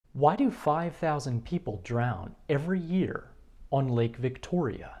Why do 5,000 people drown every year on Lake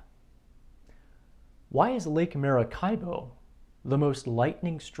Victoria? Why is Lake Maracaibo the most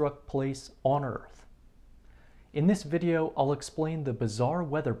lightning-struck place on Earth? In this video, I'll explain the bizarre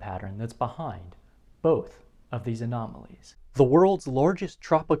weather pattern that's behind both of these anomalies. The world's largest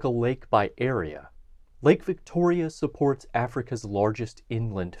tropical lake by area, Lake Victoria supports Africa's largest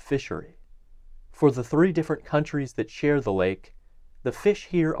inland fishery. For the 3 different countries that share the lake, the fish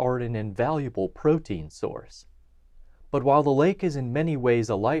here are an invaluable protein source. But while the lake is in many ways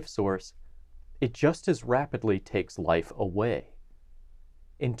a life source, it just as rapidly takes life away.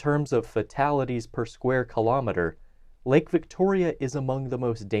 In terms of fatalities per square kilometer, Lake Victoria is among the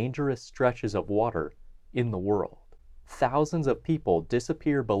most dangerous stretches of water in the world. Thousands of people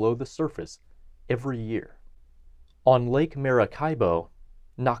disappear below the surface every year. On Lake Maracaibo,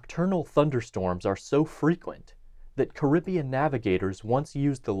 nocturnal thunderstorms are so frequent that Caribbean navigators once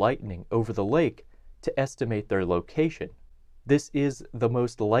used the lightning over the lake to estimate their location. This is the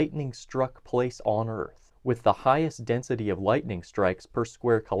most lightning-struck place on Earth, with the highest density of lightning strikes per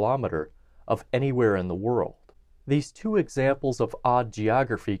square kilometer of anywhere in the world. These 2 examples of odd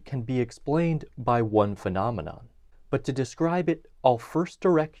geography can be explained by one phenomenon, but to describe it, I'll first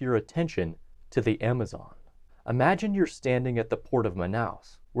direct your attention to the Amazon. Imagine you're standing at the port of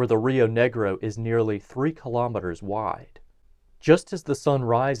Manaus, where the Rio Negro is nearly 3 kilometers wide. Just as the sun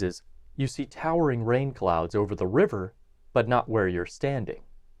rises, you see towering rain clouds over the river, but not where you're standing.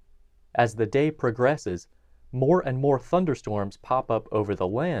 As the day progresses, more and more thunderstorms pop up over the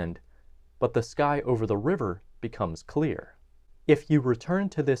land, but the sky over the river becomes clear. If you return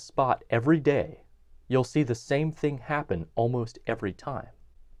to this spot every day, you'll see the same thing happen almost every time.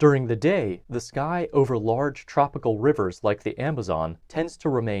 During the day, the sky over large tropical rivers like the Amazon tends to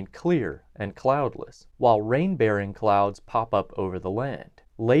remain clear and cloudless, while rain-bearing clouds pop up over the land.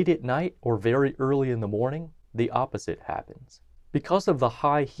 Late at night or very early in the morning, the opposite happens. Because of the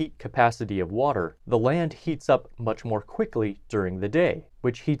high heat capacity of water, the land heats up much more quickly during the day,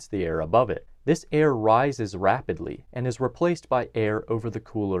 which heats the air above it. This air rises rapidly and is replaced by air over the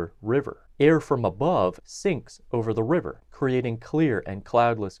cooler river. Air from above sinks over the river, creating clear and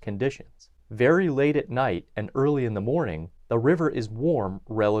cloudless conditions. Very late at night and early in the morning, the river is warm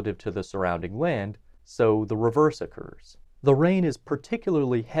relative to the surrounding land, so the reverse occurs. The rain is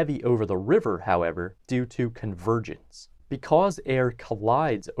particularly heavy over the river, however, due to convergence. Because air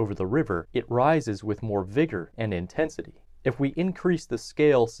collides over the river, it rises with more vigor and intensity. If we increase the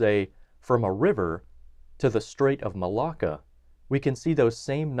scale, say, from a river to the Strait of Malacca, we can see those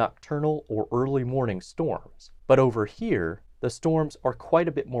same nocturnal or early morning storms. But over here, the storms are quite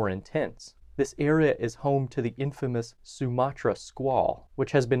a bit more intense. This area is home to the infamous Sumatra squall,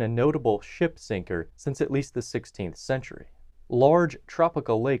 which has been a notable ship sinker since at least the 16th century. Large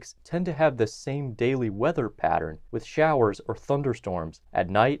tropical lakes tend to have the same daily weather pattern with showers or thunderstorms at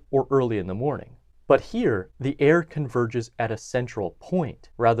night or early in the morning. But here, the air converges at a central point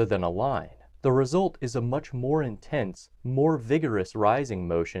rather than a line. The result is a much more intense, more vigorous rising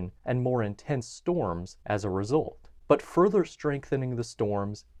motion and more intense storms as a result. But further strengthening the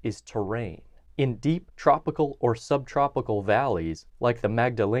storms is terrain. In deep tropical or subtropical valleys, like the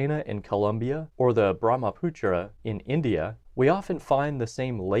Magdalena in Colombia or the Brahmaputra in India, we often find the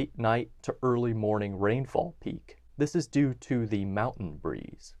same late night to early morning rainfall peak. This is due to the mountain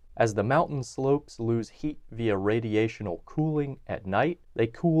breeze. As the mountain slopes lose heat via radiational cooling at night, they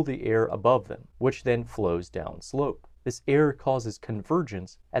cool the air above them, which then flows downslope. This air causes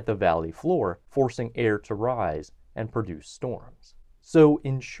convergence at the valley floor, forcing air to rise and produce storms. So,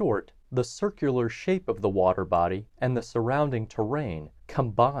 in short, the circular shape of the water body and the surrounding terrain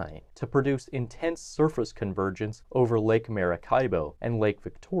combine to produce intense surface convergence over Lake Maracaibo and Lake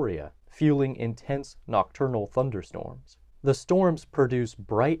Victoria, fueling intense nocturnal thunderstorms. The storms produce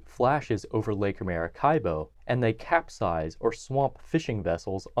bright flashes over Lake Maracaibo, and they capsize or swamp fishing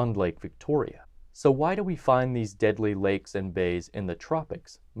vessels on Lake Victoria. So why do we find these deadly lakes and bays in the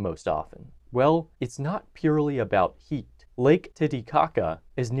tropics most often? Well, it's not purely about heat. Lake Titicaca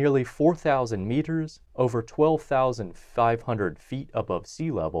is nearly 4,000 meters, over 12,500 feet above sea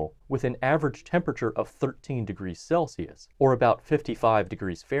level, with an average temperature of 13 degrees Celsius, or about 55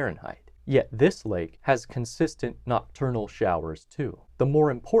 degrees Fahrenheit. Yet this lake has consistent nocturnal showers too. The more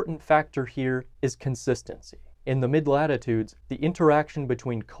important factor here is consistency. In the mid-latitudes, the interaction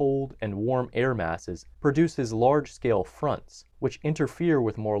between cold and warm air masses produces large-scale fronts, which interfere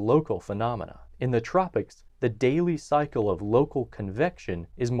with more local phenomena. In the tropics, the daily cycle of local convection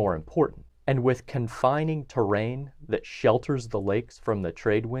is more important. And with confining terrain that shelters the lakes from the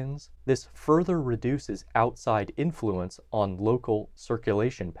trade winds, this further reduces outside influence on local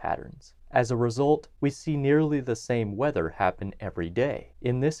circulation patterns. As a result, we see nearly the same weather happen every day.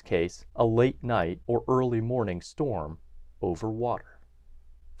 In this case, a late night or early morning storm over water.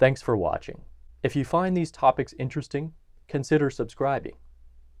 Thanks for watching. If you find these topics interesting, consider subscribing.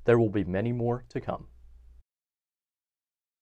 There will be many more to come.